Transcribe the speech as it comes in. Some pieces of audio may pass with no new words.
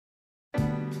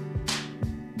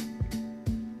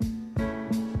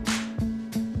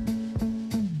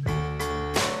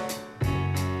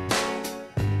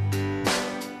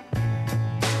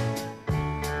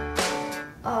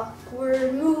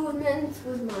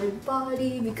my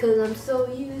body because I'm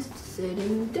so used to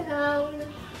sitting down.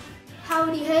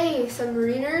 Howdy hey,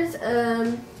 submariners.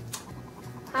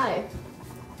 Hi.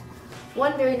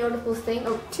 One very notable thing,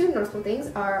 or two notable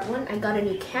things are, one, I got a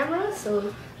new camera,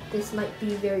 so this might be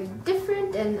very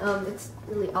different and it's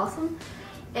really awesome.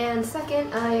 And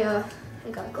second, I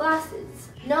got glasses.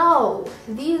 No,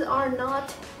 these are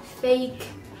not fake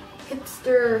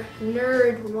hipster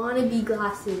nerd wannabe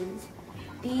glasses.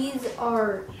 These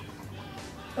are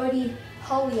Buddy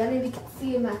Holly. I don't know if you can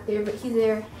see him out there, but he's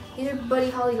there. These are Buddy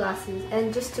Holly glasses,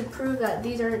 and just to prove that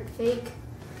these aren't fake,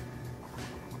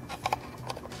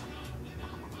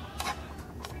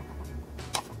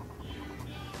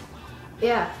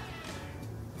 yeah.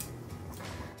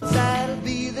 That'll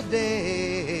be the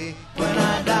day when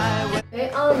I die.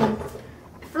 Okay,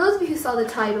 for those of you who saw the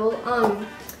title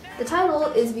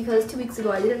is because 2 weeks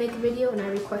ago I didn't make a video and I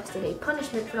requested a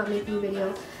punishment for not making a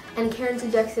video, and Karen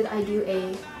suggested I do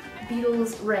a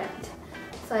Beatles rant.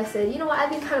 So I said, you know what, I've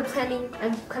been kind of planning, I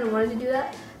kind of wanted to do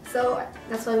that, so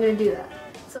that's why I'm going to do that.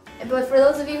 So, but for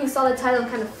those of you who saw the title and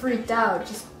kind of freaked out,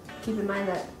 just keep in mind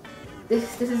that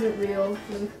this isn't real.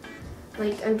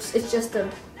 Like, it's just a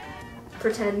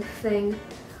pretend thing.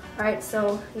 Alright,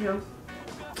 so, you know,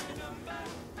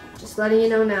 just letting you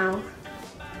know now.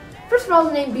 First of all,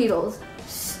 the name Beatles.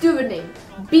 Stupid name.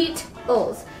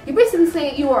 Beatles. You're basically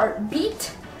saying you are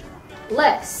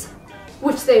beat-less.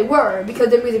 Which they were, because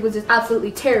their music was just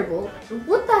absolutely terrible.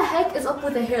 What the heck is up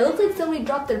with the hair? It looks like somebody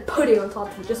dropped their pudding on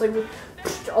top of it. Just like,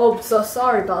 oh, so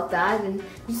sorry about that. And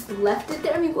you just left it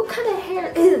there. I mean, what kind of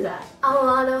hair is that? I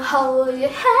wanna hold your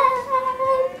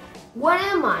hand. What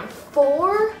am I,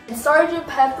 4? And Sergeant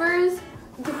Pepper's?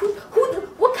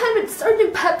 What kind of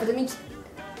Sergeant Pepper's? I mean,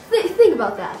 think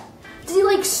about that. Does he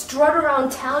like strut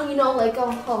around town, you know, like,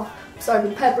 oh,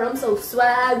 Sergeant Pepper, I'm so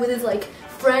swag, with his like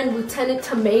friend Lieutenant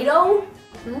Tomato?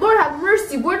 Lord have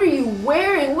mercy, what are you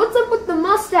wearing? What's up with the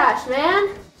mustache, man?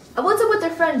 And what's up with their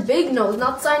friend Big Nose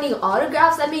not signing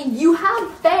autographs? I mean, you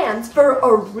have fans for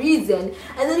a reason,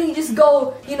 and then you just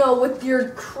go, you know, with your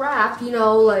crap, you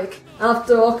know, like,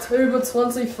 after October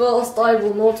 21st, I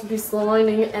will not be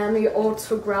signing any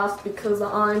autographs because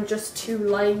I'm just too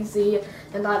lazy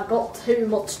and I've got too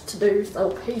much to do, so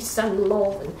peace and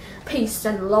love and peace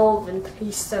and love and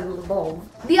peace and love.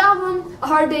 The album, A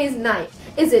Hard Day's Night.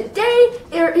 Is it day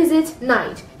or is it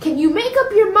night? Can you make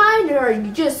up your mind, or are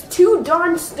you just too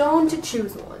darn stoned to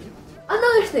choose one?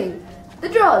 Another thing, the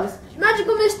drugs.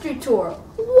 Magical Mystery Tour.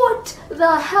 What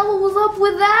the hell was up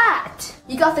with that?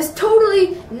 You got this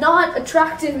totally not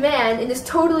attractive man in this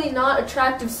totally not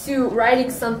attractive suit writing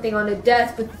something on a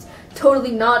desk with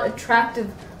totally not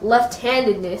attractive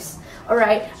left-handedness.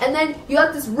 Alright, and then you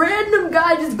got this random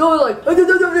guy just going like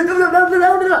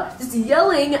just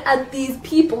yelling at these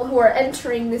people who are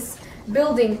entering this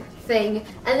building thing,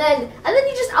 and then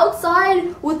you just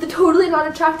outside with the totally not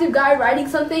attractive guy writing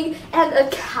something and a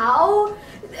cow.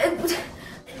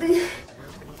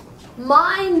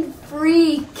 Mind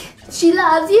freak. She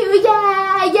loves you,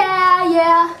 yeah, yeah,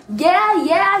 yeah. Yeah,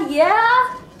 yeah,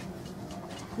 yeah.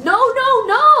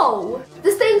 No.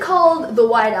 This thing called the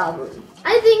White Album.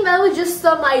 I think that was just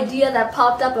some idea that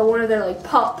popped up at one of their like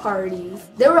pop parties.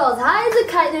 They were all as high as a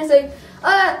kite and they're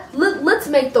like, let's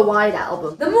make the White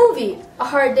Album. The movie, A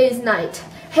Hard Day's Night.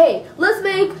 Hey, let's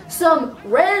make some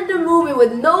random movie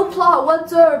with no plot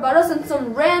whatsoever about us in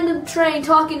some random train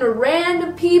talking to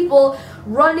random people,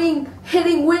 running,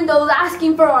 hitting windows,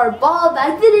 asking for our ball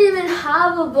back. They didn't even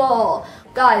have a ball.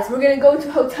 Guys, we're gonna go to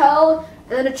a hotel,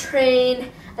 and then a train,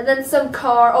 and then some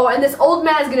car. Oh, and this old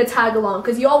man is gonna tag along,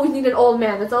 because you always need an old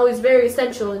man. That's always very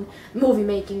essential in movie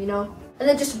making, you know? And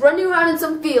then just running around in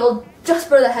some field, just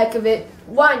for the heck of it.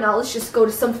 Why not? Let's just go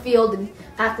to some field and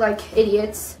act like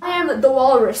idiots. I am the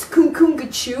walrus,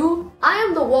 Kunkunkachu. I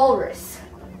am the walrus.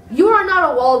 You are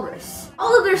not a walrus.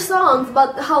 All of their songs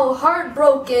about how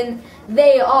heartbroken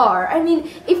they are. I mean,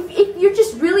 if you're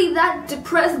just really that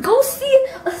depressed, go see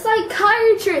a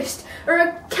psychiatrist or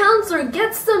a counselor.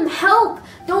 Get some help.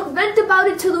 Don't vent about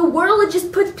it to the world. It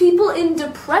just puts people in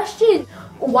depression.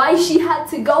 Why she had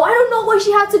to go? I don't know why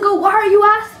she had to go. Why are you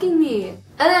asking me?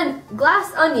 And then,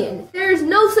 glass onion. There is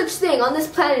no such thing on this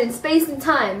planet in space and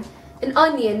time, an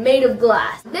onion made of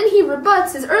glass. Then he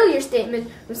rebuts his earlier statement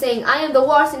from saying, I am the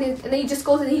walrus, and then he just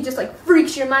goes and he just like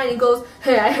freaks your mind and goes,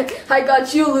 hey, I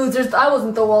got you losers. I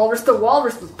wasn't the walrus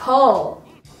was Paul.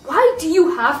 Why do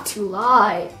you have to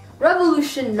lie?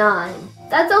 Revolution 9.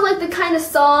 That sounds like the kind of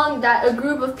song that a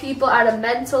group of people at a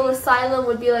mental asylum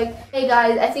would be like, hey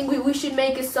guys, I think we should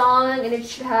make a song and it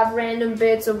should have random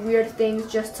bits of weird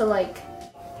things just to like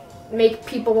make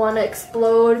people want to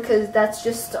explode, because that's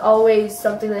just always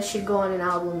something that should go on an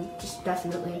album. Just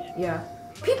definitely, yeah.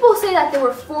 People say that there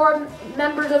were 4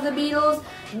 members of the Beatles.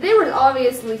 There were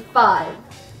obviously 5,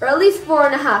 or at least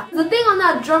 4.5. The thing on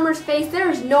that drummer's face, there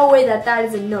is no way that that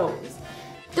is a nose.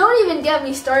 Don't even get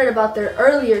me started about their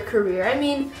earlier career. I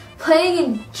mean, playing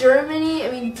in Germany,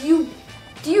 I mean, do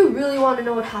you really want to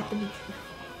know what happened?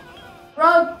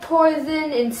 Drug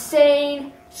poison,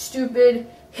 insane, stupid,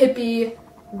 hippie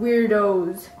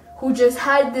weirdos who just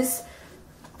had this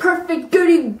perfect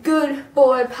good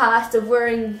boy past of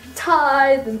wearing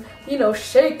ties and, you know,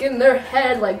 shaking their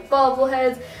head like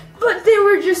bobbleheads, but they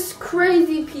were just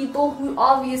crazy people who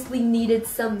obviously needed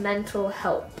some mental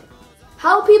help.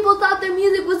 How people thought their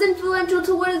music was influential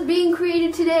to what is being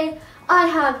created today, I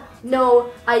have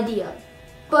no idea.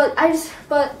 But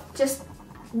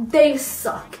they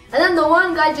suck. And then the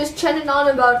one guy just chanted on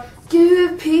about,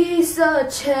 give peace a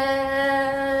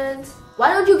chance.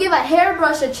 Why don't you give a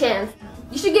hairbrush a chance?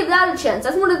 You should give that a chance.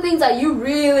 That's one of the things that you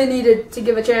really needed to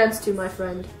give a chance to, my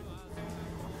friend.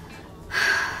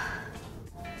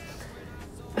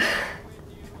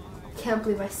 Can't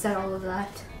believe I said all of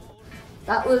that.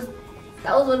 That was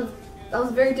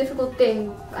a very difficult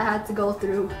thing I had to go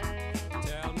through.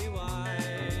 Tell me why.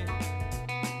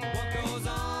 What goes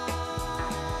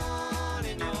on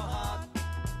in your heart?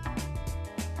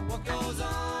 What goes on?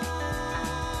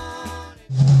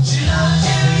 She loves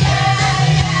you, yeah,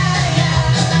 yeah, yeah.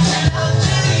 She loves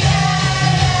you, yeah,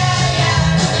 yeah, yeah.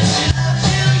 She loves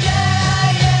you,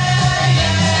 yeah, yeah,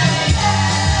 yeah,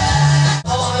 yeah. I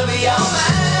wanna be your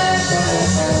man.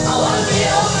 I wanna be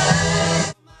your man.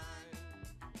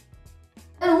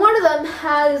 And one of them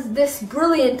has this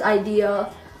brilliant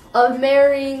idea of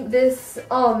marrying this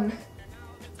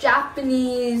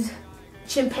Japanese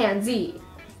chimpanzee.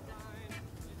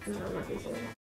 I don't know what they say.